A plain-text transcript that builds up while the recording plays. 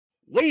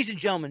Ladies and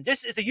gentlemen,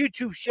 this is a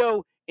YouTube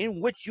show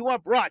in which you are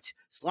brought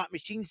Slot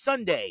Machine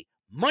Sunday,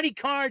 Money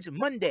Cards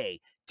Monday,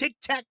 Tic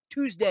Tac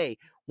Tuesday,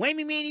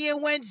 Whammy Mania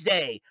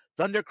Wednesday,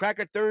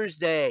 Thundercracker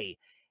Thursday,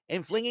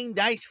 and Flinging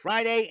Dice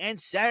Friday and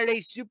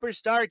Saturday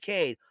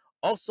Superstarcade.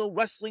 Also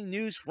wrestling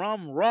news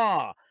from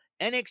Raw,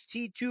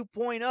 NXT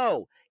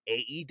 2.0,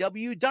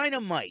 AEW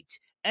Dynamite,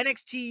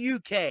 NXT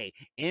UK,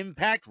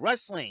 Impact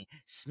Wrestling,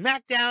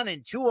 SmackDown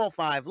and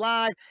 205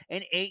 Live,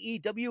 and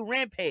AEW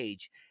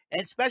Rampage,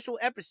 and special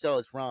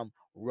episodes from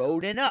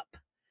Road and Up,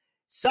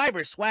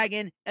 Cyber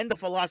Swaggin', and the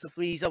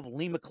philosophies of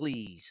Lee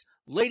McLeese.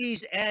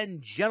 Ladies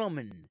and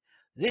gentlemen,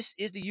 this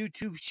is the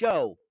YouTube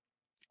show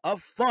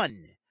of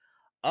fun,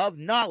 of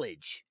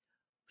knowledge,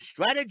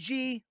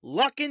 strategy,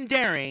 luck and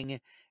daring,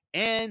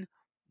 and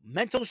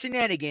mental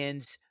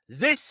shenanigans.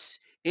 This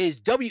is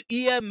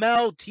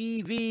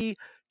WEML-TV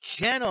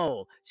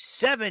Channel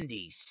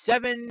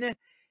 77.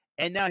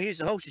 And now here's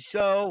the host of the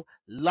show,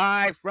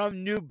 live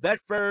from New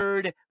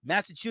Bedford,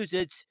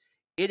 Massachusetts.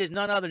 It is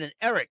none other than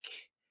Eric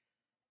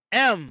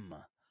M.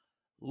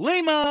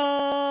 Lima.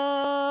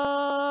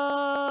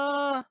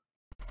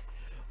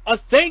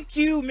 Thank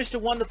you,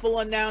 Mr. Wonderful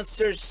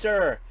Announcer,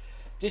 sir.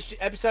 This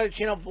episode of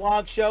Channel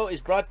Vlog Show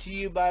is brought to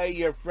you by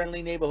your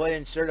friendly neighborhood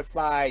and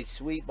certified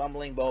sweet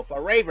bumbling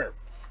bofa raver.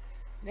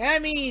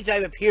 That means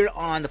I've appeared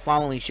on the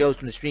following shows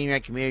from the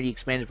StreamYard community,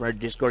 expanded from our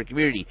Discord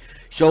community.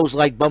 Shows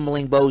like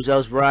Bumbling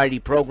Bozo's Variety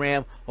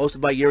Program,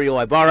 hosted by Uriel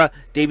Ibarra,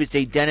 David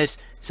St. Dennis,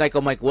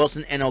 Psycho Mike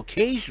Wilson, and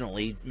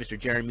occasionally Mr.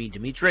 Jeremy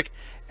Dimitrick.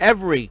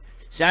 Every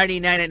Saturday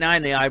night at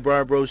 9, the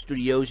Eyebrow Bros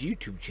Studios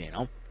YouTube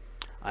channel.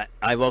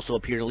 I've also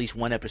appeared in at least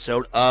one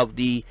episode of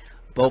the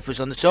Bofus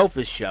on the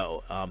Sofas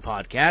show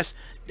podcast,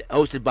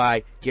 hosted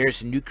by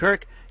Garrison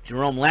Newkirk,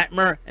 Jerome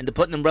Latimer, and the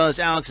Putnam Brothers,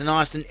 Alex and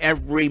Austin,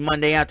 every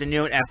Monday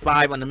afternoon at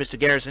 5 on the Mr.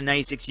 Garrison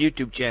 96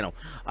 YouTube channel.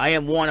 I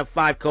am one of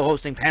 5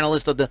 co-hosting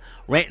panelists of the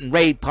Rant and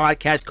Raid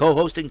podcast,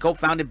 co-hosted and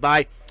co-founded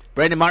by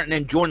Brandon Martin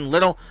and Jordan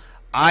Little.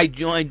 I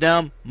joined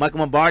them.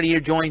 Michael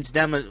Mombardier joins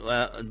them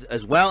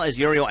as well as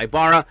Uriel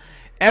Ibarra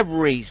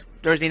every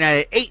Thursday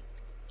night at 8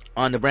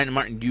 on the Brandon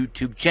Martin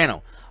YouTube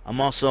channel. I'm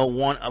also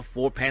one of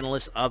 4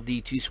 panelists of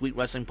the Too Sweet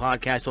Wrestling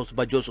podcast, hosted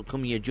by Joseph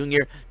Cumia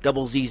Jr.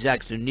 Double Z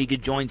Zach Zuniga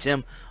joins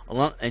him,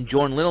 and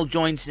Jordan Little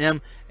joins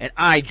him, and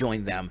I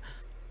join them.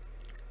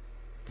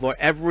 We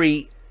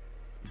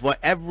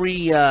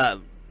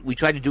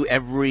try to do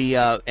every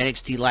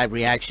NXT live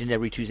reaction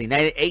every Tuesday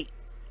night at 8,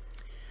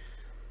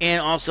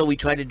 and also we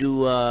try to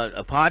do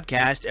a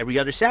podcast every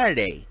other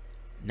Saturday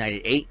night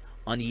at 8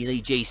 on the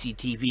Elite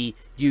JCTV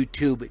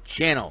YouTube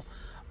channel.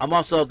 I'm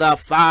also the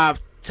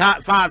 5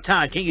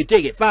 time, can you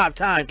dig it? 5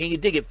 time, can you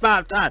dig it?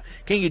 5 time,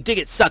 can you dig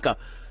it, sucker?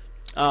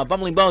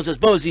 Bumbling Bones says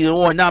Bozy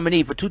Award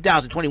nominee for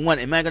 2021.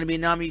 Am I going to be a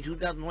nominee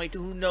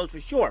 2022? Who knows for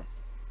sure?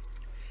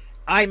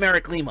 I'm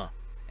Eric Lima,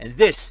 and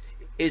this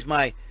is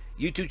my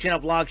YouTube channel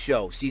vlog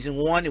show. Season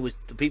 1, it was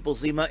The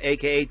People's Lima,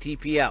 aka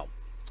TPL.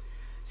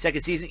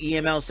 Second season,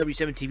 EML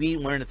 77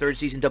 TV. We're in the 3rd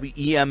season,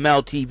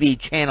 WEML TV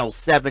Channel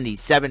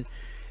 77.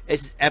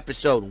 This is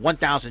episode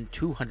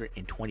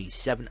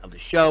 1227 of the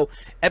show.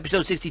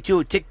 Episode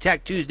 62 of Tic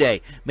Tac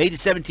Tuesday, May the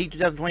 17th,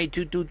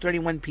 2022,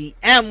 2:31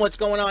 p.m. What's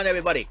going on,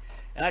 everybody?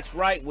 And that's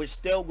right, we're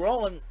still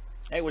rolling.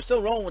 Hey, we're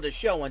still rolling with the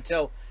show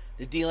until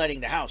the de-letting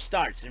the house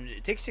starts. And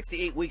it takes 6 to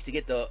 8 weeks to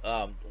get the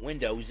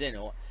windows in.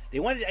 I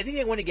think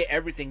they want to get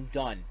everything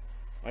done.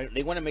 Right?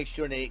 They want to make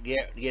sure they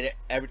get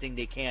everything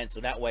they can,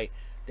 so that way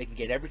they can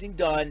get everything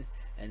done,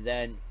 and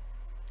then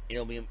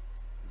it'll be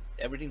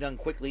everything done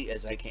quickly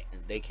as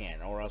they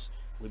can, or else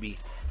we'd be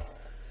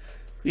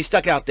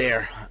stuck out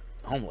there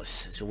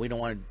homeless. So we don't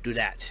want to do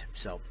that.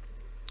 So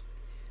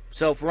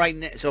for right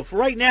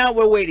now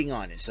we're waiting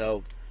on it.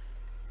 So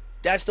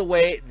that's the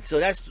way. So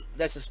that's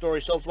the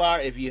story so far.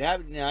 If you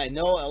haven't, I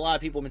know a lot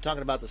of people have been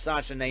talking about the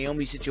Sasha and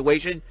Naomi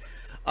situation.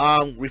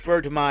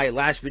 Refer to my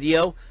last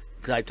video,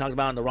 because I talked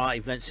about in the Raw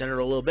Event Center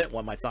a little bit,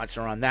 what my thoughts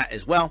are on that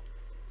as well.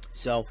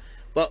 So,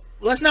 but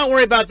let's not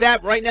worry about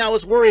that right now.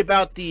 Let's worry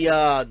about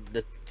the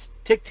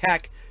Tic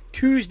Tac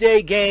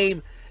Tuesday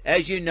game.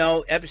 As you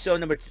know,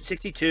 episode number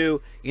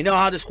 62. You know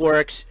how this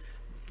works.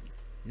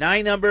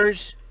 9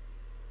 numbers.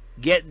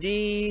 Get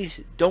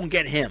these. Don't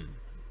get him.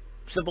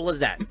 Simple as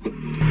that.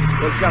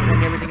 We're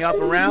shuffling everything up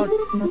around.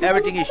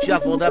 Everything is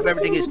shuffled up.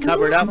 Everything is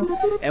covered up.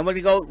 And we're going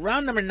to go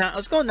round number 9.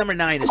 Let's go number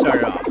 9 to start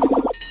it off.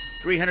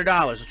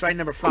 $300. Let's try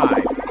number 5.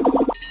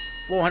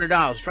 $400.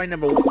 Let's try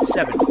number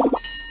 7.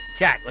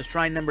 Tack. Let's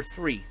try number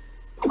 3.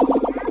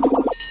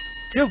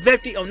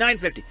 $250. Oh,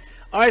 $950.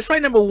 All right, let's try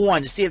number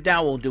 1 to see if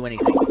that will do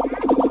anything.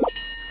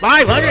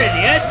 500,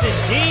 yes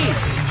indeed.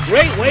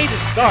 Great way to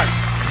start.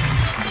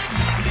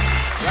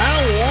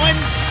 Round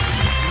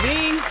 1,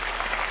 me.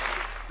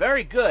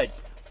 Very good.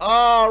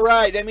 All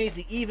right, that means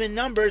the even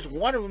numbers.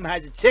 One of them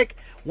has a tick.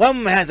 One of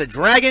them has a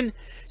dragon.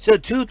 So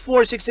 2,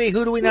 4, 6, 8.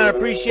 Who do we not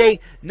appreciate?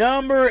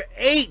 Number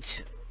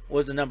 8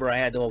 was the number I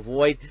had to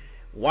avoid.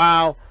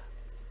 Wow.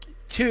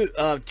 2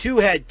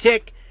 had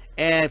tick.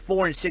 And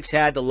 4 and 6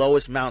 had the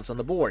lowest amounts on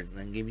the board,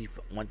 and gave me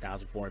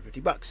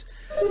 $1,450.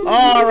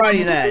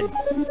 Alrighty then.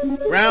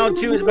 Round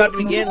 2 is about to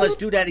begin. Let's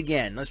do that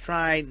again. Let's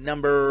try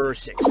number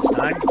 6 this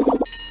time.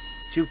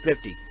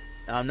 250.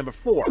 Number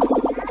 4.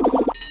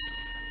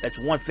 That's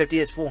 150.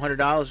 That's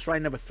 $400. Let's try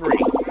number 3.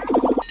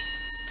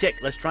 Tick.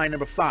 Let's try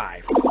number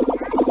 5.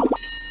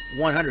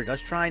 100.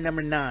 Let's try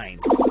number 9.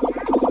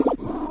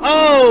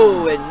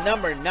 Oh, and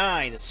number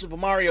 9. The Super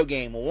Mario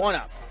game.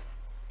 1-up.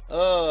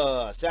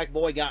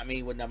 Sackboy got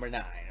me with number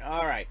 9.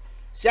 Alright.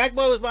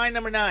 Sackboy was behind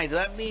number 9. So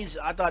that means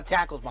I thought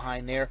Tack was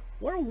behind there.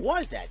 Where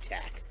was that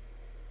Tack?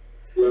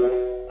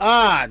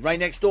 Right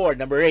next door.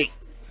 Number 8.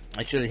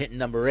 I should have hit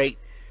number 8.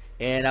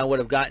 And I would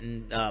have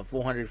gotten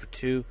 400 for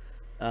 2.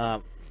 I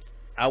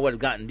would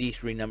have gotten these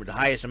 3 numbers. The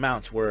highest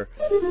amounts were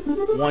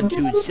 1,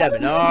 2, and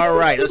 7.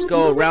 Alright. Let's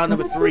go. Round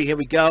number 3. Here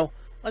we go.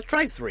 Let's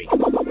try 3.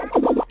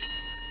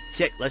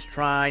 Tick. Let's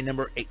try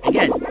number 8.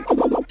 Again.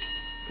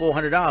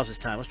 $400 this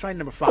time. Let's try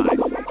number 5.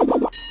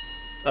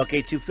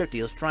 Okay,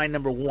 250. Let's try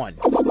number 1.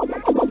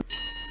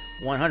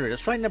 100.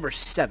 Let's try number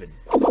 7.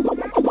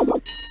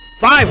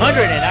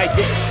 500, and I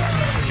did it.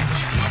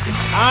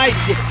 I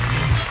did it.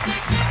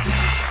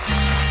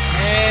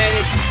 And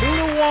it's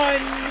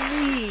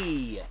 2-1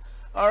 me.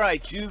 All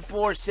right, 2,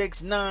 4,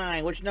 6,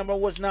 9. Which number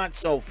was not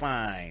so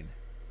fine?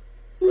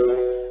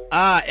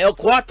 El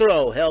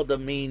Cuatro held the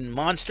mean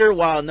monster,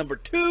 while number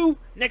 2,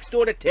 next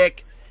door to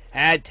Tick,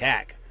 had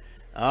Tack.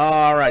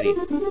 Alrighty.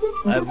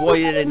 I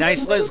avoided it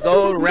nicely. Let's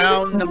go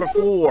round number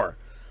 4.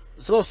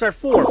 Let's go start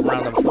 4 for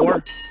round number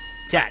 4.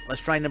 Tack. Let's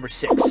try number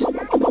 6.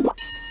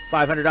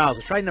 $500.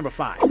 Let's try number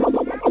 5.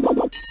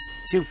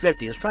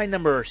 250. Let's try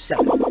number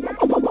 7.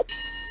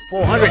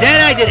 400.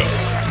 And I did it.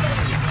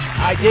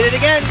 I did it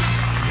again.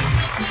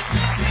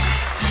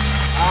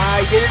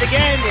 I did it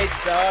again.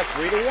 It's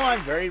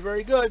 3-1. Very,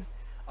 very good.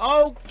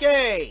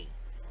 Okay.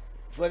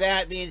 For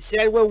that being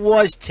said, where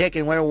was Tick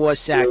and where was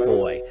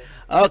Sackboy?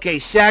 Okay,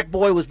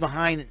 Sackboy was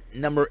behind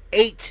number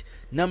 8.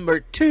 Number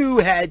 2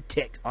 had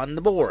Tick on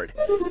the board.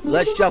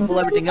 Let's shuffle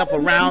everything up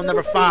around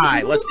number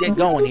 5. Let's get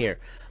going here.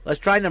 Let's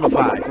try number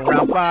 5. For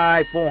round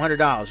 5, $400.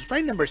 Let's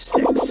try number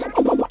 6.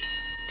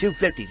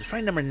 250. Let's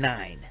try number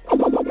 9.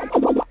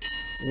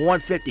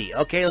 150.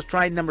 Okay, let's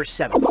try number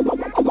 7.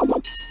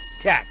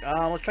 Tack.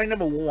 Let's try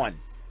number 1.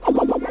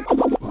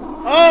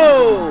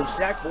 Oh,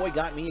 Sackboy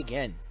got me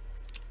again.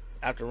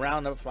 After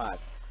round number 5.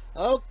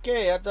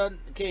 Okay, I thought,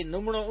 okay,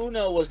 numero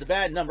uno was the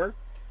bad number.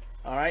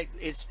 Alright,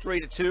 it's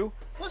 3-2.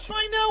 Let's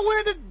find out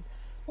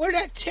where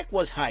that Tick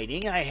was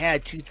hiding. I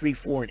had 2, 3,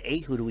 4, and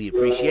 8. Who do we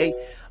appreciate?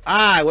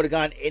 I would have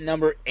gone in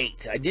number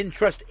 8. I didn't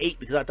trust 8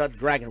 because I thought the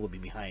dragon would be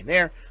behind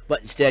there,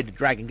 but instead the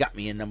dragon got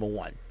me in number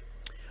 1.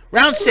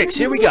 Round 6,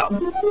 here we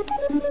go.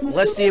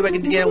 Let's see if I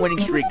can get a winning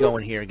streak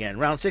going here again.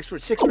 Round 6 for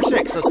 6.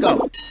 Let's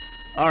go.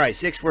 Alright,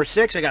 6 for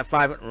 6. I got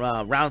 5.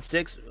 Round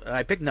 6.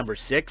 I picked number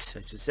 6,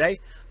 I should say.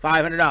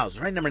 $500.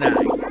 Right, number 9.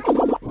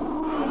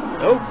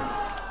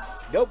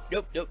 Nope.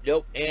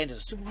 And it's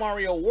a Super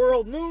Mario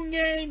World Moon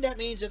game. That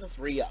means it's a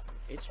 3-up.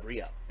 It's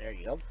 3-up. There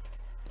you go.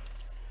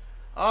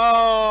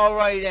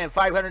 Alright then.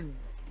 500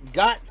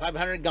 got,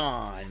 500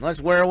 gone.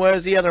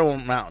 Where's the other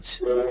amounts?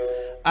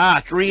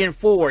 3 and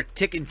 4.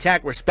 Tick and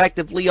Tack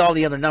respectively. All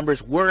the other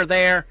numbers were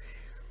there.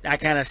 That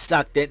kind of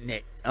sucked, didn't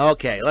it?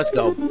 Okay, let's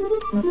go.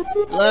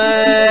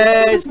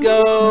 Let's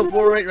go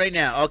for it right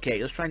now.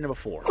 Okay, let's try number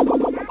 4.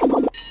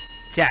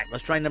 Tack.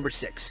 Let's try number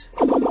 6.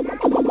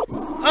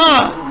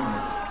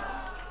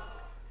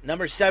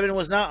 Number 7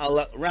 was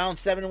not round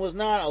 7 was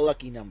not a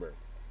lucky number.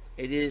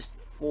 It is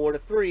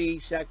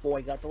 4-3.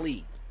 Sackboy got the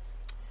lead.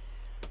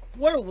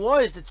 What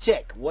was the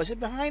Tick? Was it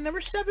behind number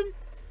 7?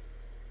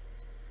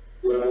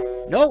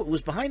 No, it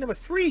was behind number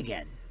 3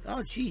 again.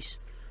 Oh, jeez.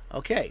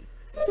 Okay.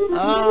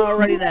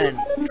 Alrighty then.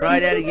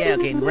 Try that again.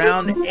 Okay,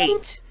 round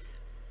 8.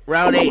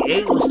 Round 8.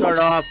 8 will start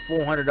off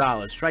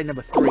 $400. Try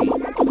number 3.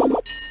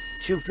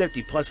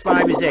 250 plus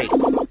 5 is 8.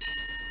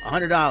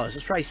 $100.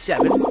 Let's try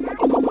 7.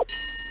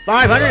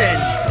 500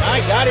 and I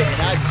got it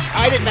and I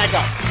tied it back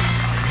up.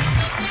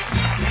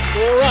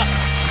 4 up.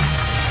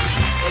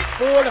 It's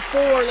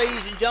 4-4,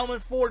 ladies and gentlemen.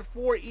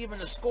 4-4, even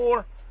the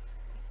score.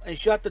 And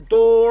shut the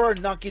door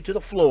and knock you to the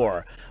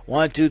floor.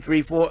 1, 2,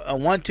 3, 4.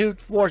 1, 2,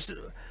 4.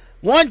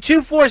 1,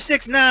 2, 4,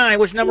 6, 9.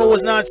 Which number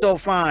was not so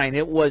fine?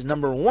 It was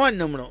number 1,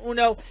 numero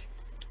uno.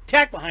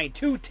 Tack behind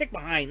 2, Tick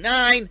behind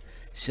 9.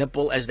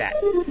 Simple as that.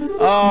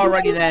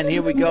 Alrighty then,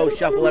 here we go.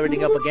 Shuffle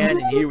everything up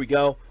again, and here we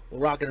go. We're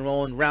rocking and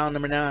rolling. Round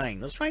number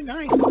 9. Let's try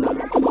 9.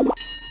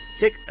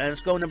 Tick, and let's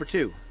go number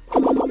 2.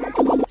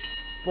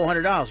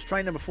 $400. Let's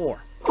try number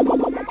 4.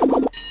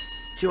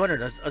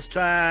 200. Let's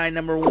try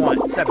number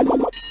 1. 7.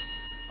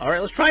 Alright,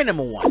 let's try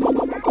number 1.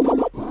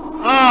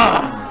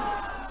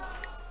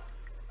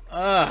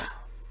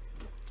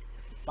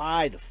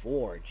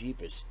 5-4.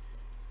 Jeepers.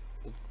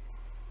 We're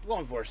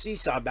going for a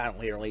seesaw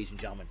battle here, ladies and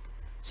gentlemen.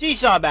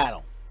 Seesaw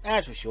battle.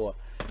 That's for sure.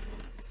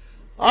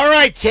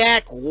 Alright,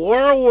 Tack.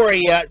 Where were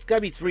you? It's got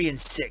to be 3 and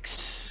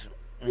 6.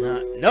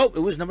 Nope, it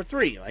was number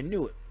 3. I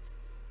knew it.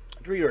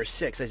 3 or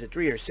 6. I said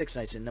 3 or 6,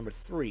 and I said number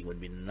 3 would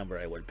be the number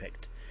I would have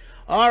picked.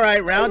 All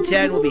right, round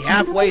 10. We'll be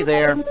halfway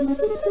there.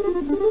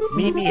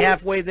 Meet me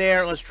halfway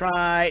there. Let's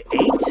try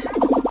 8.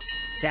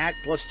 Tack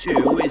plus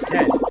 2 is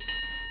 10.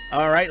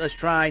 All right, let's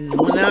try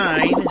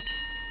 9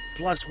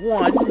 plus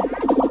 1.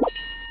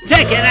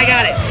 10, and I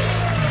got it.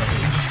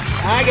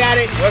 I got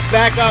it. We're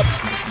back up.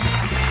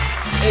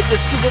 It's a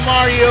Super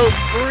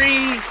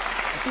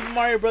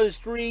Mario Brothers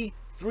 3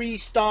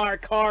 3-star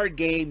card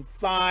game,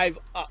 5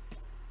 up.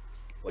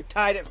 We're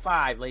tied at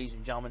 5, ladies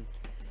and gentlemen.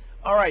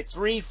 All right,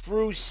 3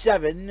 through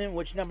 7,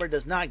 which number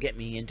does not get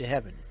me into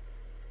heaven?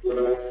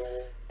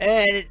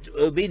 And it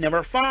will be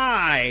number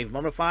 5.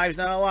 Number 5 is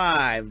not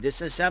alive.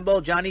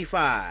 Disassemble Johnny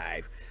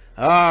 5.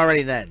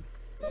 Alrighty then.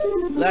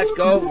 Let's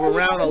go for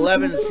round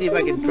 11 and see if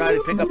I can try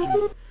to pick up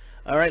some.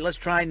 All right, let's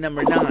try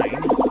number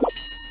 9.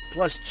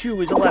 Plus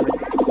 2 is 11.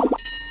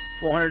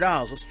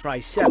 $400. Let's try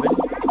 7.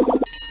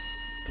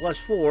 Plus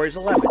 4 is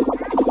 11.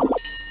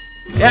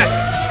 Yes!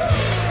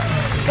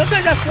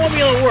 Sometimes that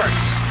formula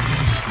works.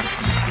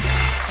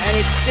 And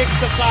it's 6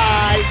 to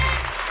 5.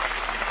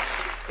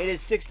 It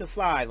is 6 to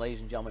 5,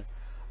 ladies and gentlemen.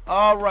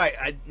 All right.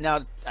 I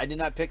did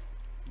not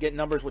get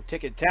numbers with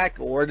Tic Tac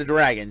or the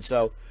Dragon.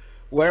 So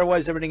where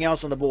was everything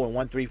else on the board?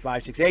 1, 3,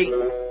 5, 6, 8.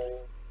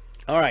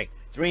 All right.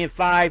 3 and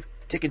 5.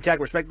 Tic and Tac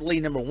respectively.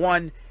 Number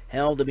 1,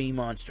 Hell to Be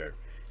Monster.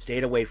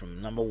 Stayed away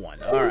from number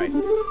 1. All right.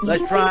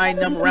 Let's try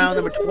round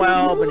number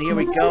 12. And here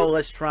we go.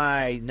 Let's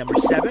try number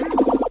 7.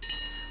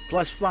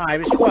 Plus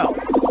 5 is 12.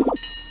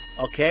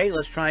 Okay.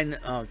 Let's try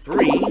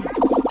 3.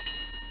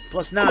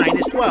 Plus 9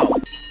 is 12.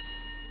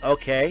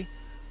 Okay.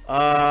 4.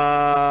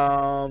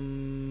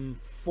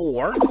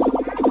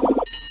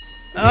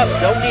 Oh,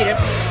 don't need it.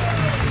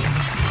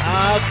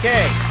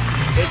 Okay.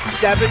 It's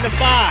 7 to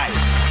 5.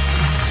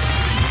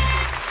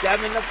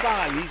 7 to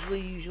 5.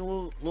 Usually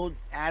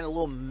add a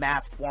little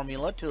math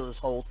formula to this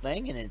whole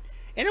thing, and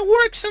it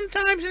works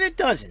sometimes and it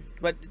doesn't.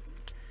 But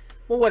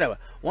well, whatever.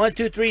 1,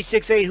 2, 3,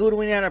 6, 8. Who do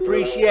we not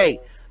appreciate?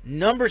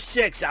 Number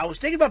 6. I was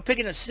thinking about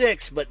picking a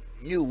 6, but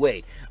no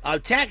way.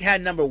 Tack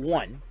had number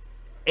 1.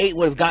 8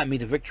 would have gotten me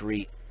the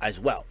victory as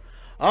well.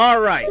 All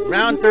right,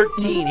 round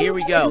 13. Here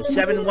we go.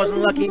 7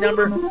 wasn't a lucky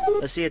number.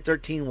 Let's see what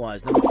 13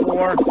 was. Number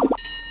 4.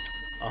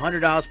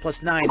 $100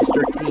 plus 9 is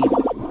 13.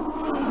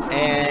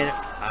 And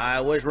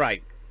I was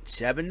right.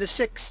 7 to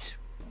 6.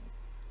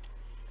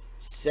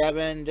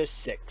 7 to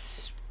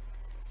 6.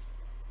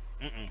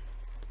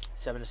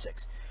 7 to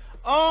 6.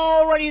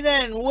 Alrighty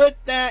then. With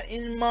that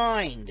in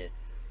mind,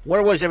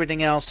 where was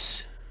everything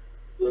else?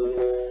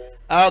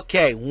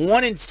 Okay,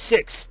 1 and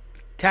 6.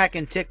 Tack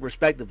and Tick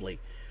respectively.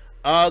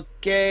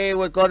 Okay,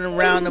 we're going to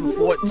round number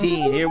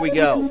 14. Here we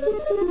go.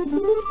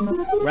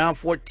 Round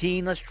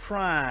 14, let's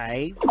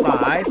try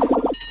 5.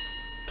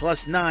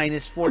 Plus 9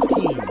 is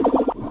 14.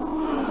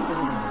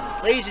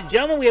 Ladies and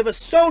gentlemen, we have a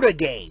soda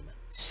game.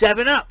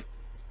 7 Up.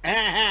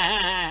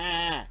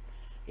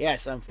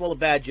 Yes, I'm full of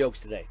bad jokes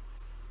today.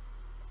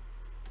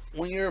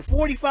 When you're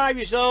 45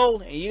 years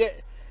old and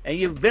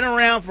you've been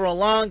around for a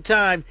long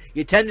time,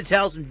 you tend to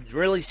tell some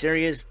really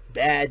serious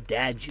bad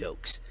dad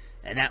jokes.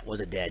 And that was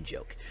a dad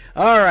joke.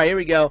 All right, here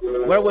we go.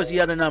 Where was the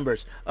other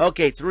numbers?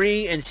 Okay,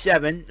 3 and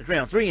 7.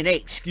 3 and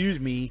 8, excuse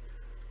me.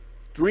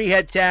 3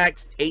 head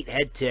tacks, 8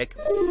 head tick.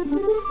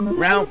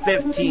 Round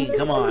 15,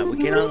 come on. We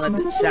cannot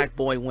let the sack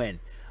boy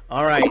win.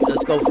 All right,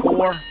 let's go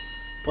 4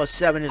 plus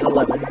 7 is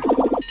 11.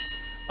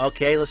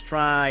 Okay, let's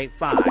try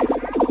 5.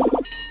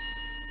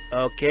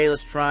 Okay,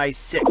 let's try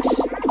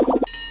 6.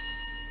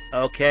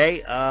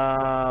 Okay,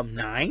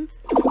 9.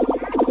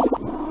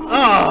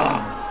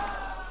 Oh!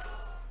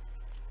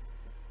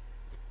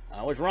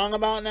 I was wrong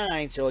about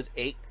 9, so it's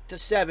 8 to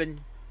 7.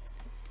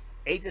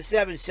 8 to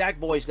 7.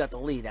 Sackboy's got the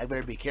lead. I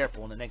better be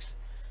careful on the next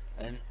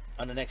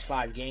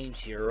 5 games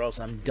here, or else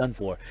I'm done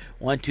for.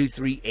 1, 2,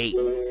 3, 8.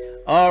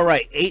 All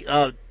right, 8.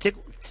 Tick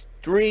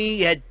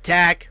 3 had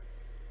Tack.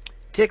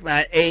 Tick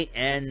at 8,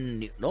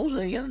 and those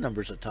are the other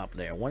numbers at the top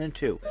there. 1 and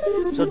 2.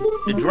 So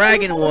the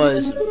Dragon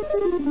was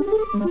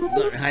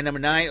high number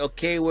 9.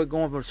 Okay, we're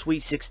going for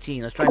sweet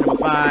 16. Let's try number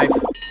 5.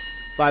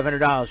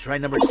 $500. Try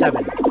number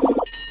 7.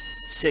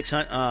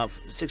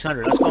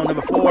 600. Let's go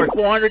number 4.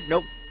 400.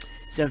 Nope.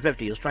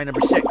 750. Let's try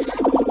number 6.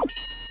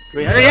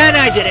 300. And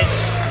I did it.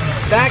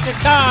 Back to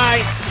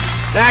tie.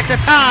 Back to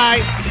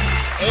tie.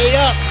 8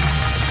 up.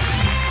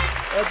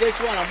 Well, this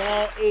one, I'm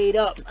all 8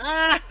 up.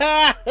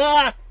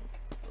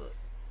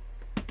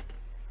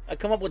 I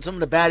come up with some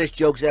of the baddest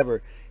jokes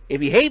ever.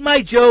 If you hate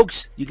my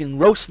jokes, you can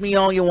roast me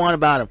all you want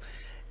about them.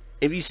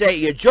 If you say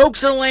your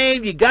jokes are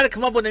lame, you got to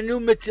come up with a new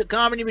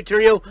comedy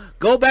material,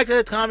 go back to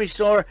the comedy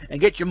store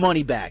and get your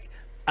money back.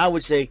 I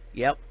would say,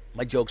 yep,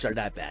 my jokes are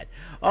that bad.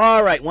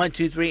 All right, 1,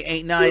 2, 3,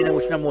 8, 9.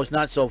 Which number was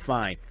not so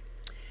fine?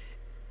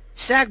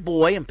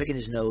 Sackboy, I'm picking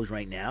his nose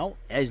right now,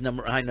 has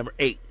behind number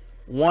 8.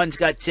 1's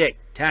got Tick.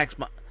 Tack's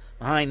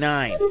behind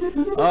 9.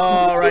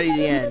 All righty,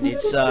 the end.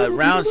 It's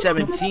round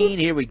 17.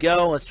 Here we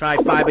go. Let's try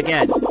 5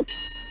 again.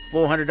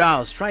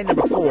 $400. Try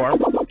number 4.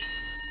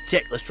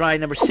 Tick. Let's try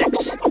number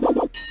 6.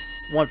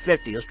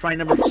 $150. Let's try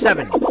number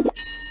 7.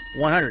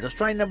 100. Let's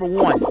try number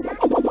 1.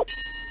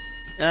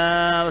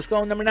 Let's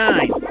go number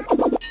 9.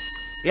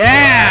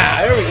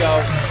 Yeah, there we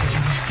go.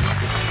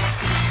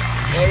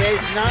 It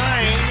is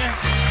 9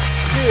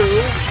 to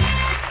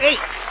 8.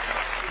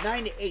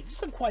 9 to 8. This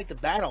isn't quite the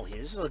battle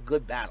here. This is a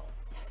good battle.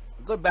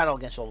 A good battle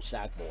against old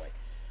Sackboy.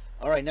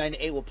 All right, 9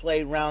 to 8 will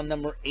play round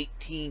number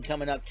 18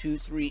 coming up. 2,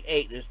 3,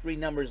 8. There's 3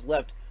 numbers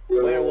left.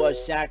 Where was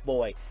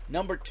Sackboy?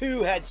 Number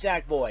 2 had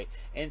Sackboy,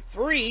 and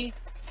 3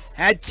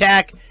 had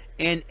Tack,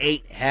 and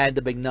 8 had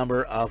the big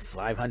number of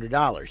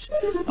 $500.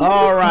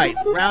 All right,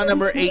 round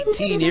number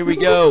 18. Here we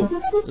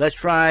go. Let's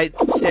try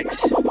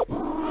 6.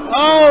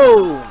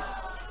 Oh!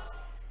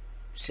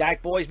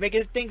 Sackboy's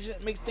making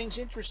things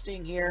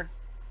interesting here.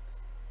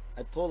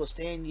 I pulled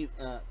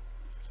a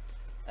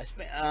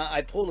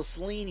I pulled a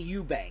Celine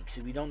Eubanks.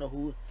 If you don't know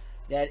who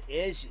that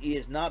is, he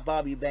is not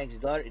Bob Eubanks'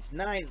 daughter. It's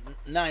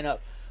 9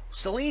 up.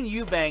 Celine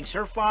Eubanks,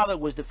 her father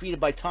was defeated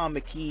by Tom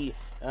McKee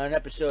on an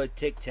episode of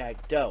Tic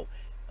Tac Tuesday.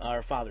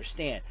 Her father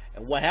Stan.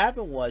 And what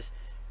happened was,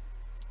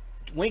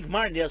 Wink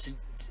Martindale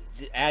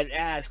had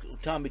asked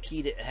Tom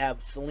McKee to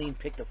have Celine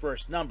pick the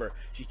first number.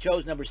 She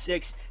chose number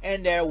 6,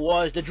 and there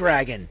was the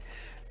dragon.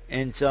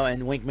 And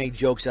Wink made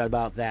jokes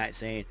about that,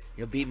 saying,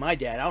 "You'll beat my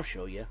dad, I'll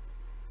show you."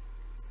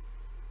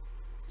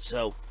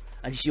 So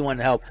I just wanted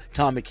to help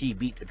Tom McKee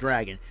beat the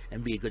dragon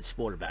and be a good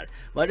sport about it.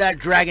 But that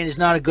dragon is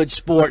not a good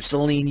sport,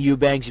 Celine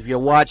Eubanks. If you're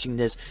watching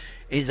this,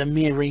 is a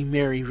very,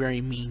 very, very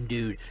mean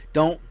dude.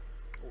 Don't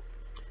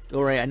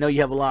worry, I know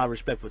you have a lot of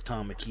respect for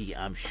Tom McKee,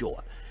 I'm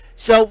sure.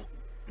 So,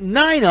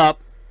 9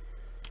 up,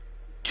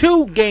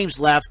 2 games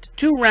left,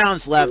 2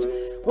 rounds left.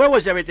 Where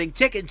was everything?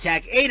 Tick and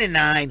Tack, 8 and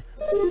 9.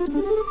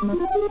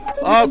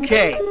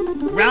 Okay,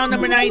 round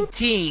number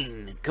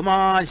 19. Come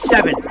on,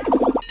 7.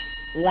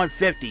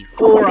 150.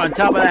 4 on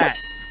top of that.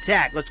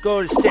 Tack. Let's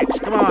go to 6.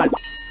 Come on.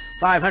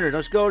 500.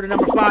 Let's go to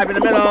number 5 in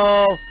the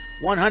middle.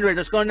 100.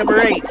 Let's go to number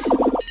 8.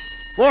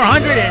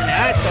 400, and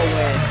that's a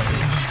win.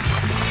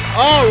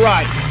 All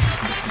right.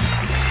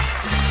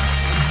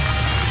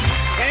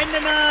 10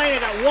 to 9. I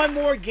got one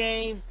more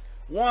game.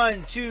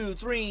 1, 2,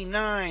 3,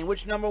 9.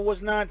 Which number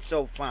was not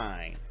so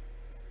fine?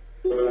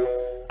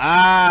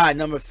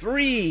 Number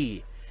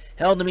 3.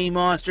 Held to Me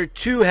Monster.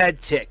 2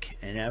 had Tick,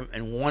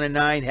 and 1 and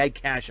 9 had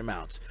cash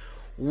amounts.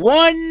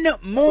 One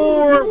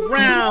more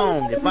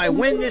round. If I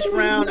win this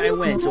round, I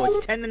win. So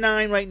it's 10 to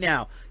 9 right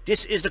now.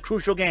 This is the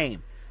crucial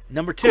game.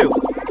 Number 2,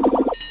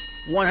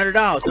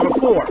 $100. Number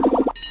 4,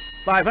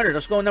 500.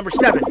 Let's go to number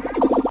 7.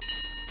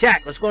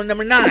 Tack. Let's go to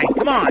number 9.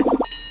 Come on.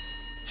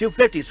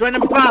 250. Let's try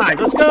number 5.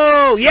 Let's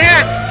go.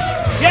 Yes!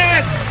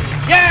 Yes!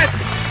 Yes!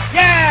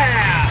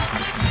 Yeah!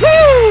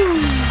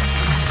 Woo!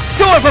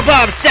 Do it for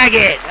Bob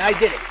Saget. I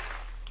did it.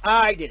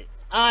 I did it.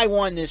 I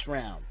won this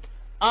round.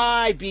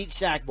 I beat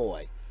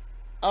Sackboy.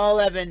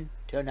 11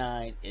 to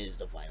 9 is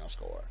the final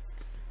score.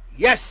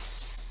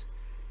 Yes!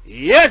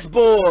 Yes,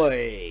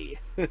 boy!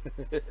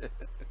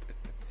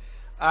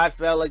 I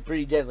felt like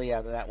pretty deadly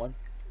out of that one.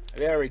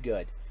 Very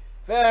good.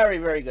 Very,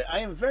 very good. I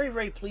am very,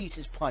 very pleased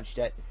as punch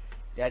that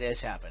has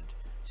happened.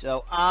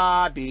 So,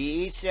 I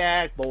beat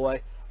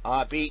Sackboy.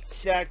 I beat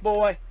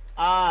Sackboy.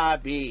 I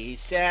beat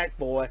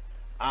Sackboy.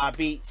 I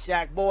beat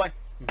Sackboy.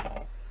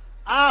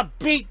 I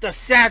beat the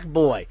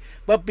Sackboy.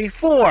 But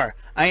before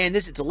I end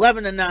this, it's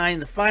 11 to 9,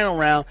 the final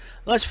round.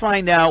 Let's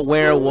find out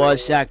where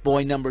was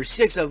Sackboy. Number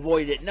 6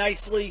 avoided it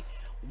nicely.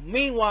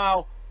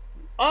 Meanwhile,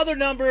 other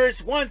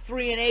numbers 1,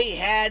 3, and 8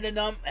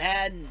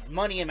 had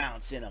money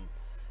amounts in them.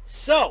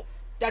 So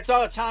that's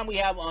all the time we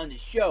have on the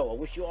show. I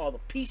wish you all the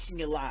peace in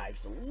your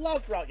lives, the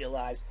love throughout your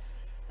lives,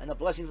 and the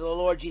blessings of the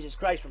Lord Jesus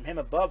Christ from Him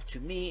above to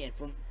me and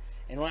from.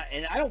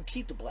 And I don't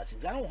keep the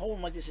blessings. I don't hold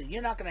them like this.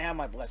 You're not going to have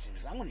my blessings.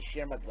 I'm going to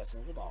share my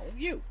blessings with all of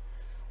you.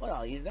 Well,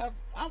 all you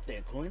out there,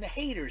 including the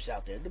haters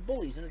out there, the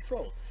bullies and the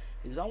trolls.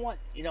 Because I want,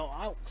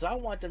 I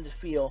want them to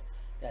feel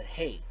that,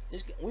 hey,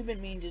 we've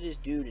been mean to this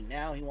dude, and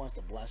now he wants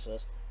to bless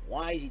us.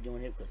 Why is he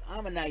doing it? Because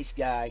I'm a nice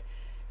guy,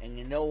 and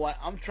you know what?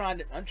 I'm trying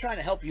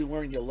to help you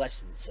learn your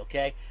lessons.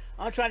 Okay,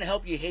 I'm trying to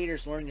help you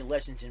haters learn your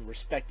lessons in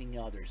respecting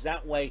others.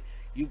 That way,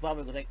 you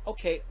probably will think,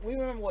 okay, we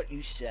remember what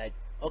you said.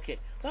 Okay,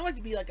 so I like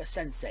to be like a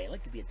sensei. I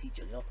like to be a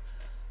teacher,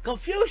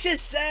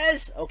 Confucius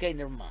says... Okay,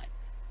 never mind.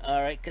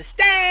 Alright,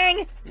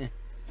 Castang!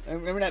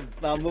 Remember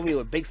that movie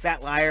with Big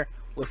Fat Liar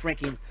with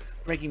Frankie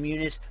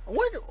Muniz? I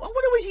wonder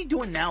what he's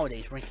doing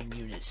nowadays, Frankie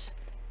Muniz.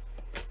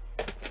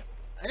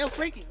 I know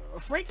Frankie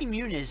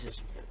Muniz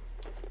is...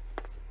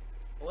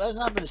 Well, it's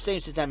not been the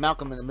same since that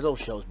Malcolm in the Middle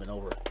show's been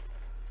over.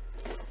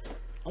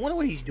 I wonder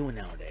what he's doing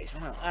nowadays.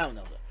 I don't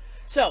know.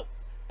 So...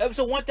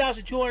 Episode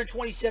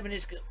 1227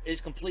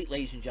 is complete,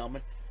 ladies and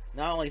gentlemen.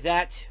 Not only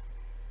that,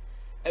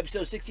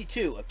 episode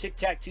 62 of Tic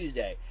Tac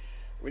Tuesday.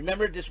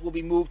 Remember, this will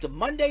be moved to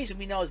Mondays, and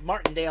we know it's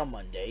Martindale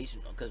Mondays,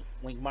 because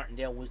Wink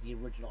Martindale was the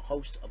original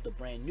host of the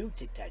brand new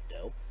Tic Tac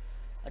Tuesday.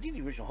 I think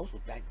the original host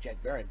was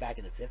Jack Barrett back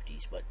in the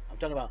 50s, but I'm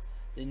talking about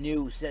the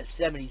new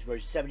 70s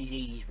version, 70s,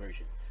 80s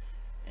version.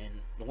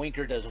 And the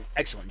Winker does an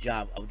excellent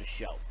job of the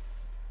show.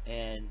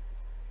 And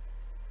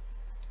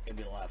It'll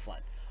be a lot of fun.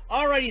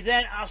 Alrighty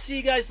then, I'll see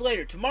you guys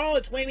later. Tomorrow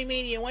it's Whammy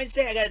Mania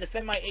Wednesday. I got to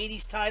defend my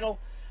 80s title,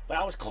 but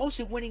I was close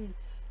to winning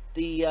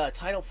the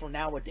title for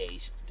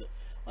nowadays.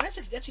 Well,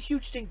 that's a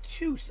huge thing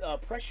too.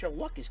 Pressure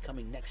Luck is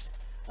coming next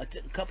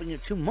couple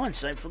of 2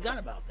 months. I forgot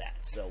about that.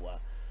 So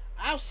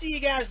I'll see you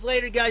guys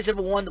later. Guys, have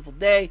a wonderful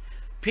day.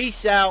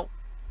 Peace out.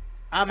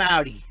 I'm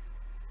outie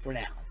for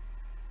now.